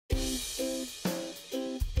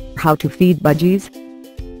How to feed budgies.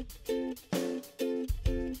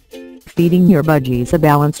 Feeding your budgies a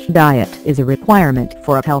balanced diet is a requirement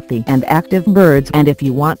for healthy and active birds, and if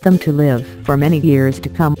you want them to live for many years to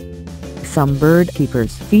come. Some bird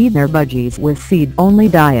keepers feed their budgies with seed-only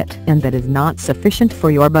diet, and that is not sufficient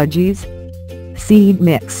for your budgies. Seed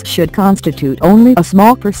mix should constitute only a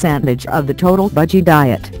small percentage of the total budgie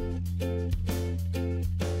diet.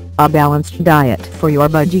 A balanced diet for your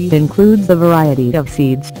budgie includes a variety of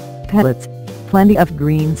seeds, pellets, plenty of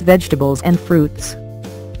greens, vegetables and fruits.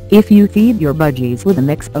 If you feed your budgies with a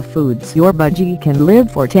mix of foods, your budgie can live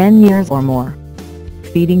for 10 years or more.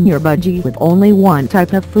 Feeding your budgie with only one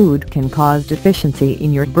type of food can cause deficiency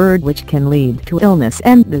in your bird, which can lead to illness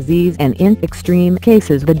and disease, and in extreme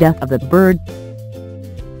cases the death of the bird.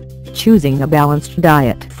 Choosing a balanced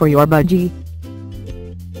diet for your budgie.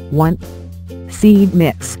 1. Seed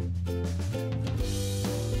mix.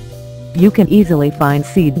 You can easily find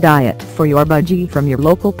seed diet for your budgie from your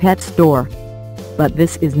local pet store. But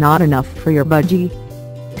this is not enough for your budgie.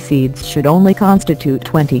 Seeds should only constitute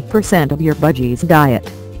 20% of your budgie's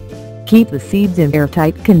diet. Keep the seeds in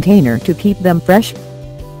airtight container to keep them fresh.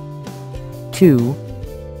 2.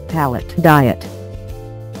 Pellet diet.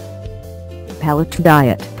 Pellet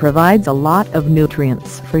diet provides a lot of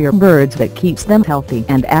nutrients for your birds that keeps them healthy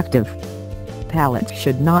and active. Pellets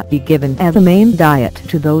should not be given as a main diet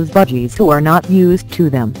to those budgies who are not used to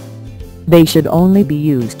them. They should only be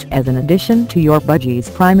used as an addition to your budgie's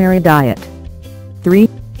primary diet. 3.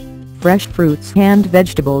 Fresh fruits and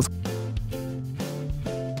vegetables.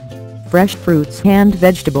 Fresh fruits and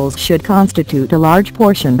vegetables should constitute a large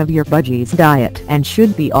portion of your budgie's diet and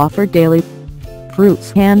should be offered daily.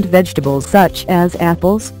 Fruits and vegetables such as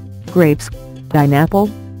apples, grapes, pineapple,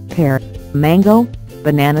 pear, mango,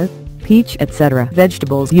 banana, peach, etc.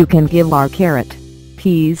 Vegetables you can give are carrot,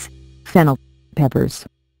 peas, fennel, peppers,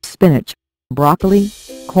 spinach, broccoli,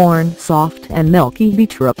 corn, soft and milky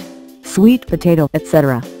beetroot, sweet potato,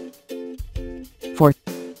 etc. 4.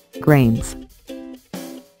 Grains.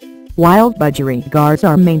 Wild budgerigars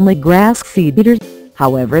are mainly grass seed eaters.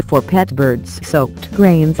 However, for pet birds, soaked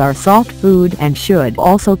grains are soft food and should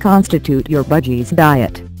also constitute your budgie's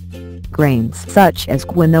diet. Grains such as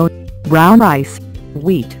quinoa, brown rice,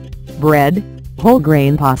 wheat, bread, whole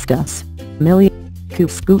grain pastas, millet,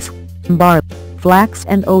 couscous, barley, flax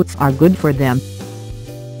and oats are good for them.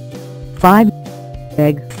 5.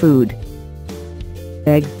 Egg food.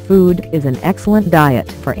 Egg food is an excellent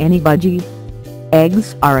diet for any budgie.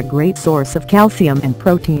 Eggs are a great source of calcium and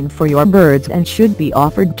protein for your birds and should be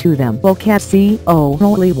offered to them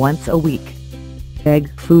occasionally once a week. Egg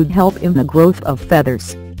food help in the growth of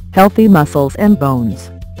feathers, healthy muscles and bones.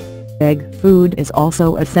 Egg food is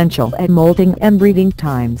also essential at molting and breeding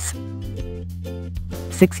times.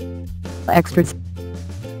 6. Extras.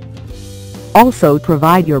 Also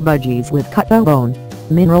provide your budgies with cut bone,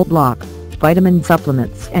 mineral block, vitamin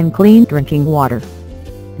supplements and clean drinking water.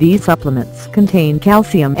 These supplements contain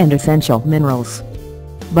calcium and essential minerals.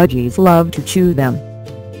 Budgies love to chew them.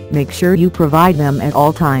 Make sure you provide them at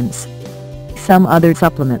all times. Some other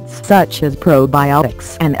supplements such as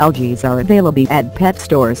probiotics and algae are available at pet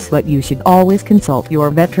stores, but you should always consult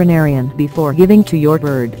your veterinarian before giving to your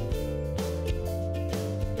bird.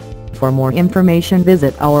 For more information,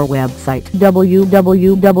 visit our website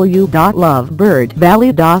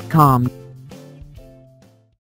www.lovebirdvalley.com.